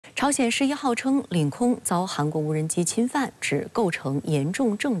朝鲜11号称领空遭韩国无人机侵犯，指构成严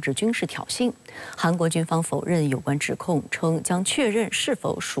重政治军事挑衅。韩国军方否认有关指控，称将确认是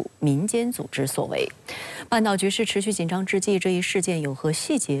否属民间组织所为。半岛局势持续紧张之际，这一事件有何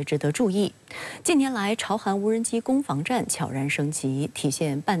细节值得注意？近年来，朝韩无人机攻防战悄然升级，体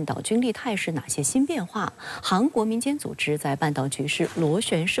现半岛军力态势哪些新变化？韩国民间组织在半岛局势螺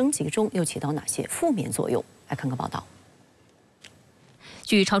旋升级中又起到哪些负面作用？来看个报道。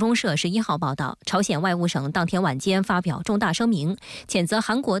 据朝中社11号报道，朝鲜外务省当天晚间发表重大声明，谴责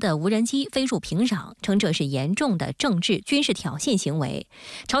韩国的无人机飞入平壤，称这是严重的政治军事挑衅行为。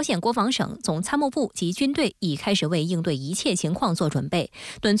朝鲜国防省总参谋部及军队已开始为应对一切情况做准备，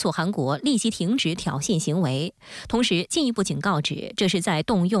敦促韩国立即停止挑衅行为。同时，进一步警告指，这是在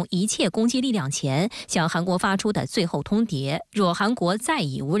动用一切攻击力量前向韩国发出的最后通牒。若韩国再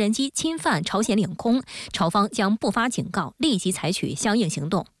以无人机侵犯朝鲜领空，朝方将不发警告，立即采取相应行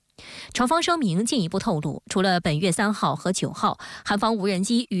动。 朝方声明进一步透露，除了本月3号和9号，韩方无人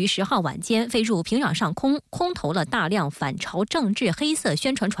机于10号晚间飞入平壤上空，空投了大量反朝政治黑色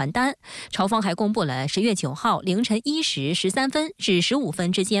宣传传单。朝方还公布了10月9号凌晨1时13分至15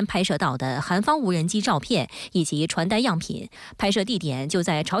分之间拍摄到的韩方无人机照片以及传单样品，拍摄地点就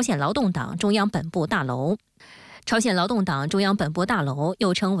在朝鲜劳动党中央本部大楼。 朝鲜劳动党中央本部大楼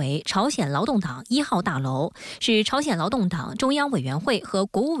又称为朝鲜劳动党1号大楼，是朝鲜劳动党中央委员会和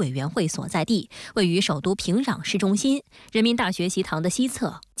国务委员会所在地，位于首都平壤市中心，人民大学习堂的西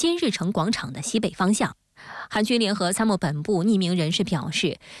侧，金日成广场的西北方向。 韩军联合参谋本部匿名人士表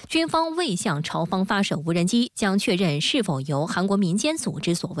示，军方未向朝方发射无人机，将确认是否由韩国民间组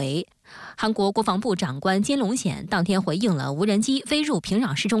织所为。韩国国防部长官金龙显当天回应了无人机飞入平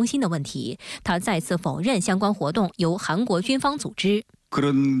壤市中心的问题，他再次否认相关活动由韩国军方组织。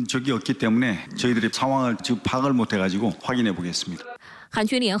 그런 적이 없기 때문에 저희들이 상황을 지금 파악을 못해가지고 확인해 보겠습니다. 韩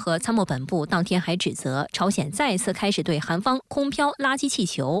军联合参谋本部当天还指责朝鲜再次开始对韩方空飘垃圾气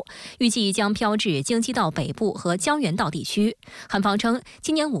球，预计将飘至京畿道北部和江原道地区。韩方称，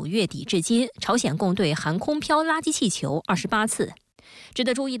今年5月底至今，朝鲜共对韩空飘垃圾气球28次。 值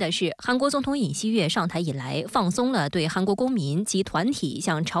得注意的是，韩国总统尹锡悦上台以来，放松了对韩国公民及团体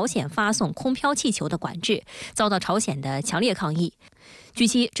向朝鲜发送空飘气球的管制，遭到朝鲜的强烈抗议。 据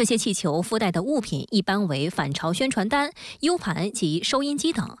悉，这些气球附带的物品一般为反朝宣传单、U 盘及收音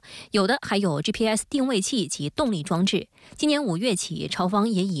机等，有的还有 GPS 定位器及动力装置。今年5月起，朝方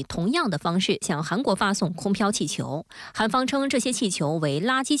也以同样的方式向韩国发送空飘气球。韩方称这些气球为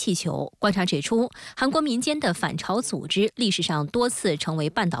垃圾气球。观察指出，韩国民间的反朝组织历史上多次成为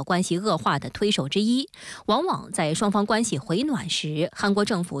半岛关系恶化的推手之一，往往在双方关系回暖时，韩国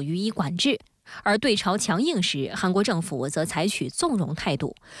政府予以管制。 而对朝强硬时，韩国政府则采取纵容态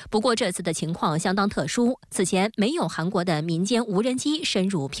度。不过，这次的情况相当特殊，此前没有韩国的民间无人机深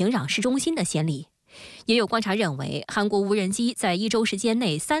入平壤市中心的先例。 也有观察认为，韩国无人机在1周时间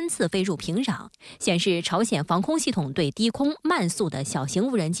内3次飞入平壤，显示朝鲜防空系统对低空慢速的小型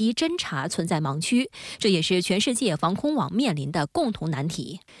无人机侦察存在盲区，这也是全世界防空网面临的共同难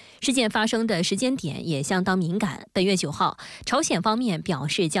题。事件发生的时间点也相当敏感。本月9号，朝鲜方面表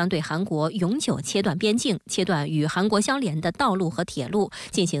示将对韩国永久切断边境，切断与韩国相连的道路和铁路，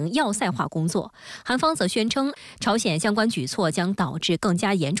进行要塞化工作。韩方则宣称，朝鲜相关举措将导致更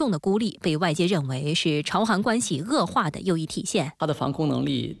加严重的孤立，被外界认为 是朝韩关系恶化的又一体现。它的防空能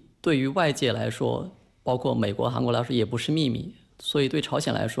力对于外界来说，包括美国、韩国来说也不是秘密，所以对朝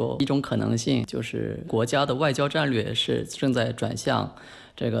鲜来说，一种可能性就是国家的外交战略是正在转向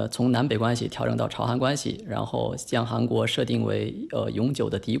这个从南北关系调整到朝韩关系，然后将韩国设定为永久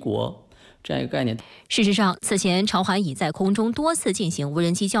的敌国。 这样一个概念。事实上，此前朝韩已在空中多次进行无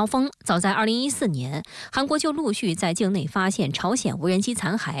人机交锋。早在2014年，韩国就陆续在境内发现朝鲜无人机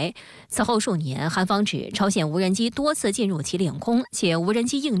残骸。此后数年，韩方指朝鲜无人机多次进入其领空，且无人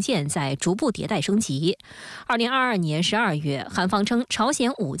机硬件在逐步迭代升级。2022年12月，韩方称朝鲜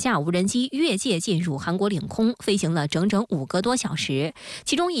5架无人机越界进入韩国领空，飞行了整整5个多小时，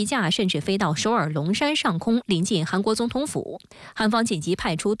其中1架甚至飞到首尔龙山上空，临近韩国总统府。韩方紧急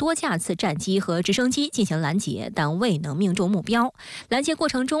派出多架次战机和直升机进行拦截，但未能命中目标。拦截过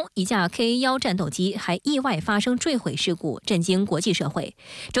程中，一架 KA-1战斗机还意外发生坠毁事故，震惊国际社会。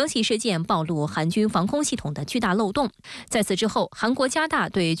整起事件暴露韩军防空系统的巨大漏洞。在此之后，韩国加大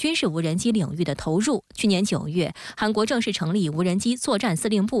对军事无人机领域的投入。去年9月，韩国正式成立无人机作战司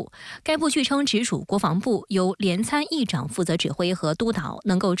令部，该部据称直属国防部，由联参议长负责指挥和督导，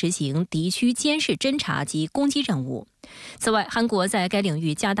能够执行敌区监视、侦察及攻击任务。此外，韩国在该领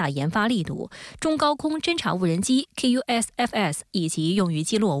域加大研发力度，中高空侦察无人机 KUSFS 以及用于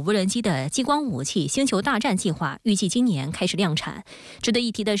击落无人机的激光武器星球大战计划预计今年开始量产。值得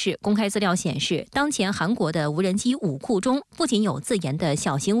一提的是，公开资料显示，当前韩国的无人机武库中不仅有自研的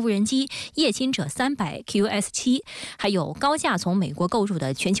小型无人机夜侵者300 QS7，还有高价从美国购入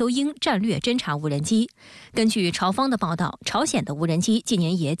的全球鹰战略侦察无人机。根据朝方的报道，朝鲜的无人机近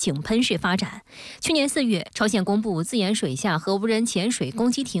年也井喷式发展。去年4月，朝鲜公布自研水下和无人潜水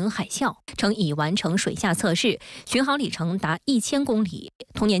攻击艇海啸，称已完成水下测试，巡航里程达1000公里。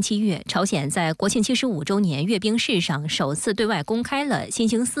同年7月，朝鲜在国庆75周年阅兵式上首次对外公开了新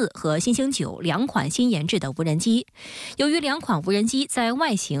星4和新星9两款新研制的无人机。由于两款无人机在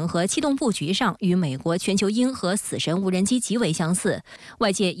外形和气动布局上与美国全球鹰和死神无人机极为相似，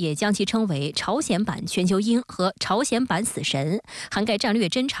外界也将其称为朝鲜版全球鹰和朝鲜版死神，涵盖战略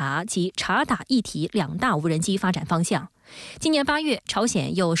侦察及察打一体两大无人机发展方向。今年8月，朝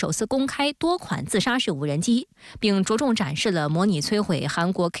鲜又首次公开多款自杀式无人机，并着重展示了模拟摧毁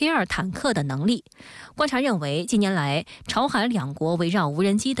韩国 K2 坦克的能力。观察认为，近年来朝韩两国围绕无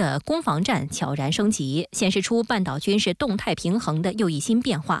人机的攻防战悄然升级，显示出半岛军事动态平衡的又一新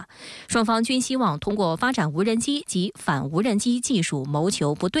变化。双方均希望通过发展无人机及反无人机技术，谋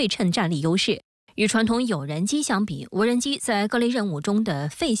求不对称战力优势。与传统有人机相比，无人机在各类任务中的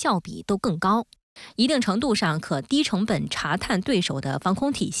费效比都更高。一定程度上可低成本查探对手的防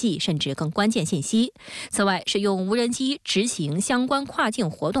空体系，甚至更关键信息。此外，使用无人机执行相关跨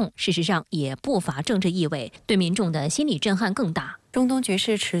境活动，事实上也不乏政治意味，对民众的心理震撼更大。中东局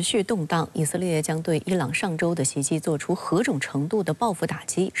势持续动荡，以色列将对伊朗上周的袭击做出何种程度的报复打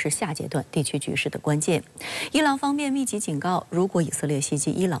击，是下阶段地区局势的关键。伊朗方面密集警告，如果以色列袭击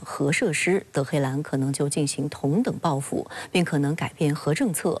伊朗核设施，德黑兰可能就进行同等报复，并可能改变核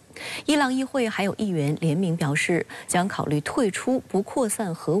政策。伊朗议会还有议员联名表示，将考虑退出不扩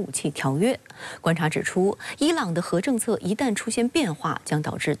散核武器条约。观察指出，伊朗的核政策一旦出现变化，将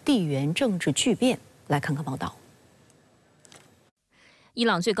导致地缘政治巨变。来看看报道。伊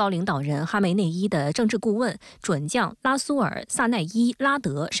朗最高领导人哈梅内伊的政治顾问准将拉苏尔·萨奈伊拉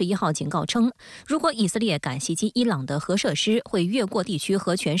德11号警告称，如果以色列敢袭击伊朗的核设施，会越过地区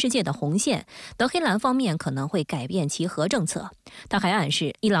和全世界的红线，德黑兰方面可能会改变其核政策。他还暗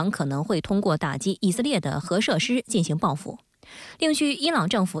示，伊朗可能会通过打击以色列的核设施进行报复。另据伊朗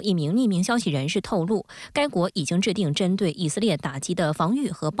政府一名匿名消息人士透露，该国已经制定针对以色列打击的防御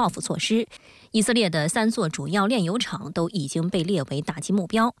和报复措施。以色列的3座主要炼油厂都已经被列为打击目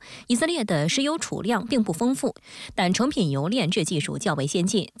标。以色列的石油储量并不丰富，但成品油炼制技术较为先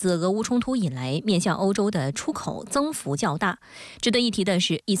进。自俄乌冲突以来，面向欧洲的出口增幅较大。值得一提的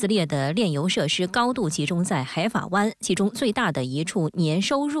是，以色列的炼油设施高度集中在海法湾，其中最大的一处年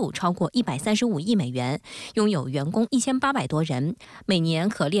收入超过135亿美元，拥有员工1800多人，每年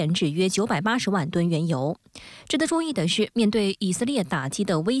可炼制约980万吨原油。值得注意的是，面对以色列打击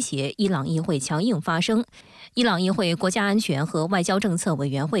的威胁，伊朗议会强硬发声。伊朗议会国家安全和外交政策委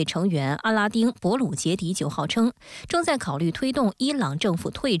员会成员阿拉丁·博鲁杰迪9号称，正在考虑推动伊朗政府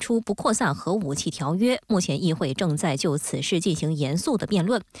退出不扩散核武器条约。目前议会正在就此事进行严肃的辩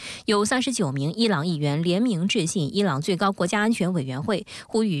论。有39名伊朗议员联名致信伊朗最高国家安全委员会，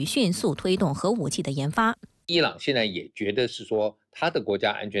呼吁迅速推动核武器的研发。伊朗现在也觉得是说他的国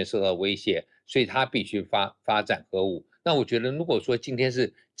家安全受到威胁，所以他必须发展核武。那我觉得，如果说今天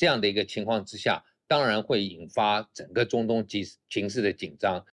是这样的一个情况之下，当然会引发整个中东情势的紧张。